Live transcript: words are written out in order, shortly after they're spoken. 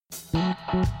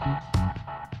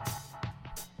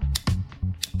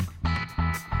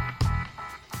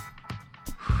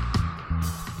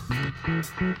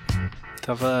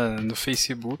Tava no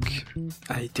Facebook,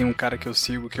 aí tem um cara que eu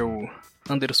sigo que é o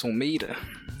Anderson Meira,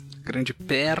 grande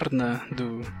perna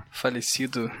do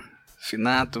falecido,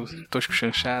 finado, Tosco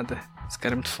Chanchada. Esse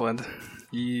cara é muito foda.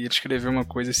 E ele escreveu uma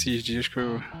coisa esses dias que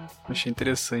eu achei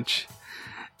interessante.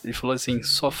 Ele falou assim: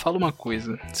 só fala uma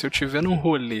coisa, se eu tiver num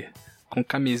rolê com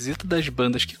camiseta das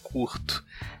bandas que curto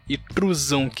e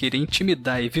truzão querer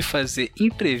intimidar e vir fazer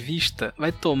entrevista,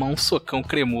 vai tomar um socão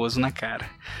cremoso na cara.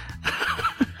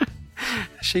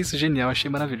 Achei isso genial, achei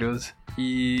maravilhoso.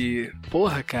 E,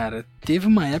 porra, cara, teve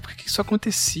uma época que isso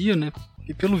acontecia, né?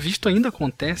 E pelo visto ainda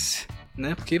acontece,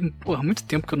 né? Porque, porra, há muito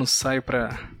tempo que eu não saio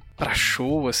pra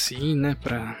show, assim, né?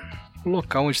 Pra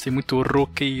local onde tem muito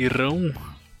roqueirão.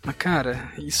 Mas,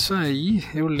 cara, isso aí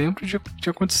eu lembro de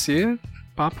acontecer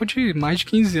papo de mais de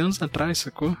 15 anos atrás,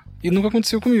 sacou? E nunca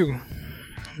aconteceu comigo.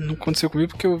 Não aconteceu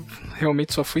comigo porque eu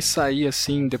realmente só fui sair,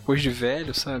 assim, depois de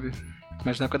velho, sabe?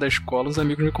 Mas na época da escola, os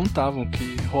amigos me contavam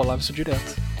que rolava isso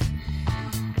direto.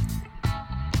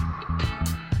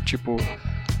 Tipo,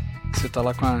 você tá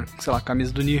lá com a, sei lá,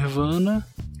 camisa do Nirvana,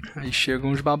 aí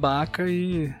chegam uns babaca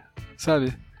e...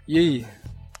 sabe? E aí?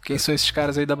 Quem são esses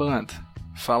caras aí da banda?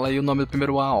 Fala aí o nome do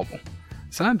primeiro álbum.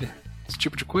 Sabe? Esse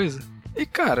tipo de coisa. E,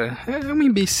 cara, é uma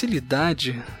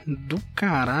imbecilidade do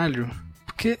caralho.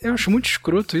 Porque eu acho muito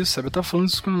escroto isso, sabe? Eu tava falando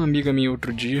isso com uma amiga minha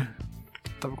outro dia.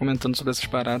 Tava comentando sobre essas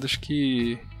paradas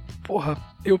que... Porra,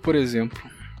 eu, por exemplo...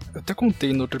 Eu até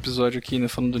contei no outro episódio aqui, né,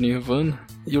 falando do Nirvana.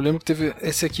 E eu lembro que teve...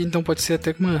 Esse aqui, então, pode ser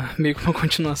até meio que uma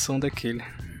continuação daquele.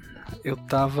 Eu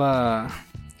tava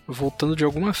voltando de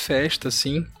alguma festa,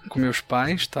 assim, com meus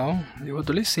pais e tal. Eu,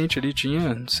 adolescente ali,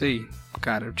 tinha, não sei...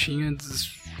 Cara, eu tinha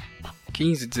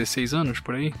 15, 16 anos,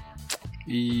 por aí.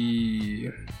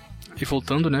 E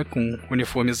voltando, né, com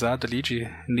uniformizado ali de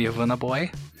Nirvana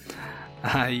Boy.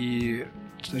 Aí...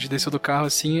 A gente desceu do carro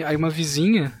assim, aí uma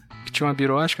vizinha que tinha uma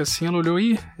birosca assim, ela olhou,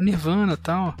 ih, Nirvana e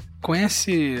tal,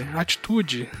 conhece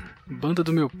Atitude, banda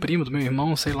do meu primo, do meu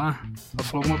irmão, sei lá. Ela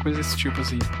falou alguma coisa desse tipo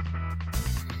assim.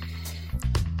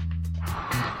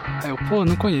 Aí eu, pô,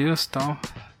 não conheço e tal.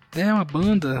 É uma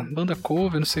banda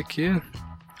cover, não sei o que.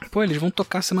 Pô, eles vão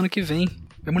tocar semana que vem.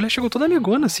 A mulher chegou toda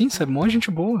amigona assim, sabe, mó gente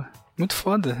boa. Muito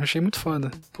foda, achei muito foda.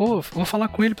 Pô, vou falar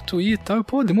com ele pra tu ir e tal.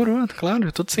 Pô, demorou, claro,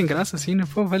 eu tô sem graça assim, né?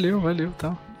 Pô, valeu e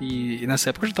tal. E nessa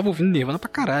época eu já tava ouvindo Nirvana pra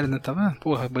caralho, né? Tava,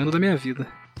 porra, banda da minha vida.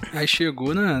 Aí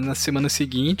chegou na semana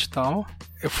seguinte e tal.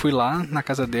 Eu fui lá na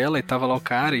casa dela e tava lá o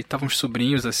cara e tava uns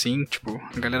sobrinhos assim, tipo,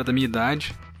 a galera da minha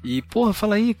idade. E, porra,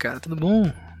 fala aí, cara, tudo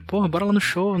bom? Porra, bora lá no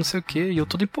show, não sei o que. E eu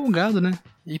todo empolgado, né?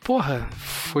 E, porra,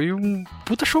 foi um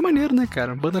puta show maneiro, né,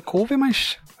 cara? Banda cover,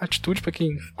 mas Atitude, pra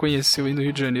quem conheceu aí no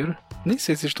Rio de Janeiro. Nem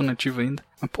sei se eles estão nativos ainda.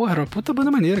 Mas, porra, era uma puta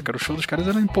banda maneira, cara. O show dos caras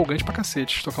era empolgante pra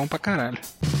cacete. Eles tocavam pra caralho.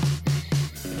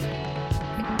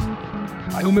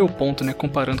 Aí o meu ponto, né,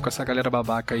 comparando com essa galera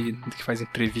babaca aí que faz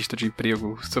entrevista de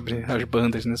emprego sobre as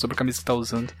bandas, né, sobre a camisa que tá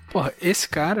usando. Porra, esse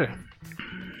cara...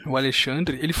 O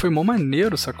Alexandre, ele foi mó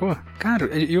maneiro, sacou? Cara,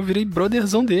 eu virei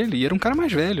brotherzão dele. E era um cara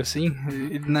mais velho, assim.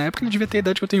 E na época ele devia ter a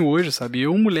idade que eu tenho hoje, sabe? E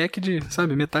eu, um moleque de,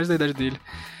 sabe, metade da idade dele.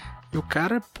 E o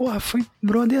cara, porra, foi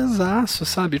brotherzaço,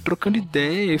 sabe? Trocando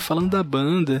ideia e falando da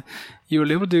banda. E eu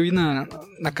lembro de eu ir na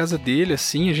casa dele,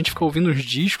 assim, a gente ficava ouvindo uns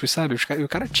discos, sabe? O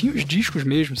cara tinha os discos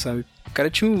mesmo, sabe? O cara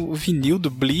tinha o vinil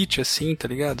do Bleach, assim, tá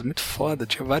ligado? Muito foda,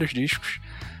 tinha vários discos.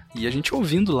 E a gente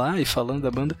ouvindo lá e falando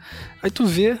da banda. Aí tu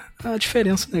vê a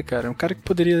diferença, né, cara? Um cara que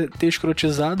poderia ter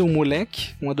escrotizado um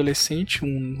moleque, um adolescente,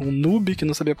 um noob que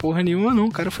não sabia porra nenhuma, não.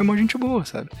 O cara foi uma gente boa,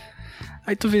 sabe?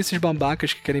 Aí tu vê esses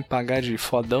babacas que querem pagar de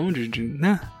fodão,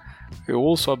 né? Eu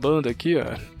ouço a banda aqui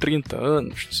há 30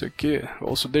 anos, não sei o quê.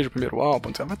 Ouço desde o primeiro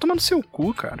álbum. Vai tomar no seu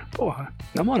cu, cara. Porra,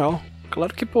 na moral.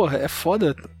 Claro que, porra, é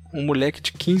foda um moleque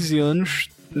de 15 anos...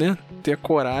 né, ter a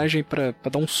coragem pra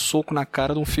dar um soco na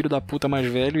cara de um filho da puta mais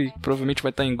velho e provavelmente vai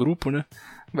estar em grupo, né?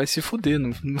 Vai se fuder,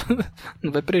 não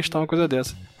vai prestar uma coisa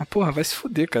dessa. Mas, porra, vai se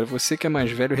fuder, cara. Você que é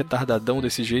mais velho, retardadão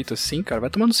desse jeito assim, cara, vai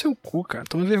tomar no seu cu, cara.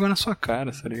 Toma vergonha na sua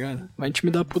cara, tá ligado? Vai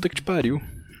intimidar a puta que te pariu.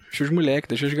 Deixa os moleques,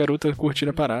 deixa as garotas curtir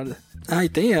a parada. Ah, e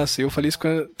tem essa. Eu falei isso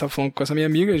tava falando com essa minha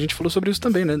amiga, a gente falou sobre isso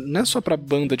também, né? Não é só pra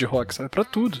banda de rock, sabe? É pra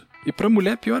tudo. E pra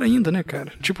mulher, pior ainda, né,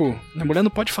 cara? Tipo, a mulher não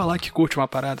pode falar que curte uma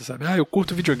parada, sabe? Ah, eu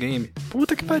curto videogame.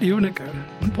 Puta que pariu, né, cara?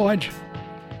 Não pode.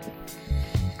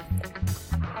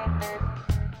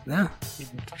 Né?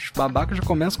 Os babacas já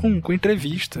começam com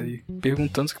entrevista e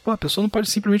perguntando se pô, a pessoa não pode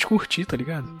simplesmente curtir, tá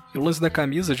ligado? E o lance da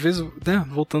camisa, às vezes, né,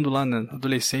 voltando lá na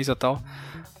adolescência e tal...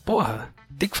 porra,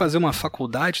 tem que fazer uma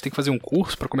faculdade, tem que fazer um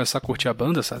curso pra começar a curtir a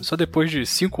banda, sabe? Só depois de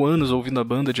 5 anos ouvindo a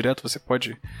banda direto você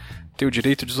pode ter o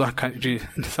direito de usar, de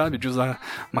usar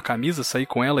uma camisa, sair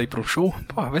com ela e ir pra um show.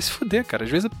 Porra, vai se fuder, cara. Às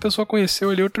vezes a pessoa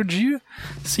conheceu ele outro dia,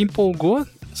 se empolgou,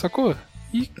 sacou?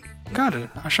 E,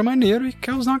 cara, acha maneiro e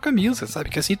quer usar uma camisa, sabe?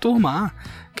 Quer se enturmar,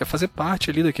 quer fazer parte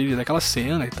ali daquela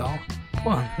cena e tal.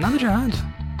 Porra, nada de errado.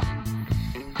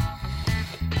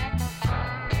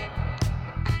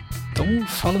 Então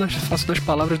faço das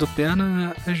palavras do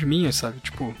Perna as minhas, sabe?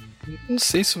 Tipo, não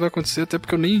sei se isso vai acontecer, até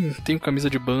porque eu nem tenho camisa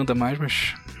de banda mais,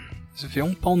 mas se vier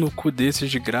um pau no cu desses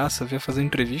de graça, vier fazer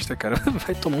entrevista, cara,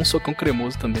 vai tomar um socão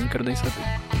cremoso também, não quero nem saber.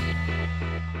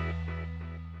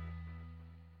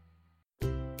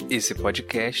 Esse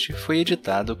podcast foi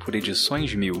editado por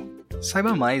Edições 1000.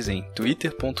 Saiba mais em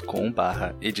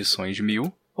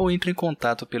twitter.com/edições1000 ou entre em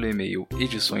contato pelo e-mail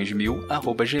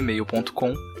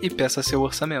edições1000@gmail.com e peça seu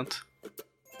orçamento.